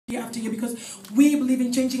year after year, because we believe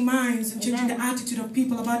in changing minds and changing the attitude of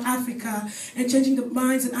people about Africa and changing the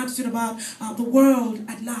minds and attitude about the world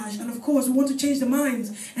at large. And of course, we want to change the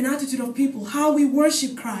minds and attitude of people, how we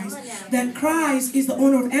worship Christ, that Christ is the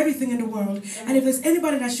owner of everything in the world. And if there's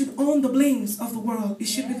anybody that should own the blings of the world, it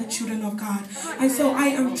should be the children of God. And so I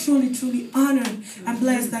am truly, truly honored and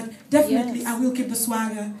blessed that definitely I will keep the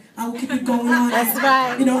swagger. I will keep it going on. That's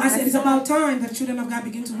right. You know, I said it's about time that children of God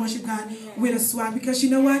begin to worship God with a swag, because you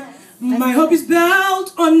know what? My hope is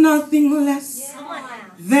built on nothing less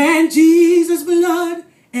than Jesus' blood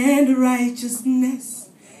and righteousness.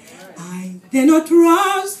 I dare not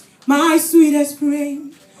trust my sweetest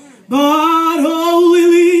frame, but wholly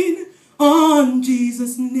lean on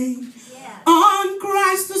Jesus' name. On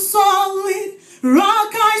Christ the solid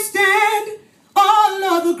rock I stand. All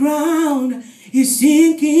of the ground is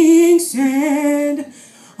sinking sand.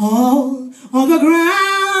 All of the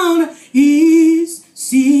ground is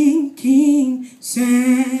sinking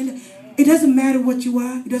sand. It doesn't matter what you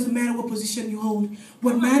are. It doesn't matter what position you hold.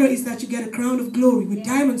 What matters is that you get a crown of glory with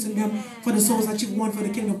diamonds in them for the souls that you've won for the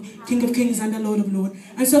King of Kings and the Lord of Lords.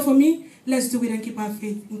 And so for me, let's do it and keep our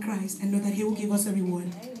faith in Christ and know that He will give us a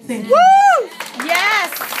reward. Thank you. Woo!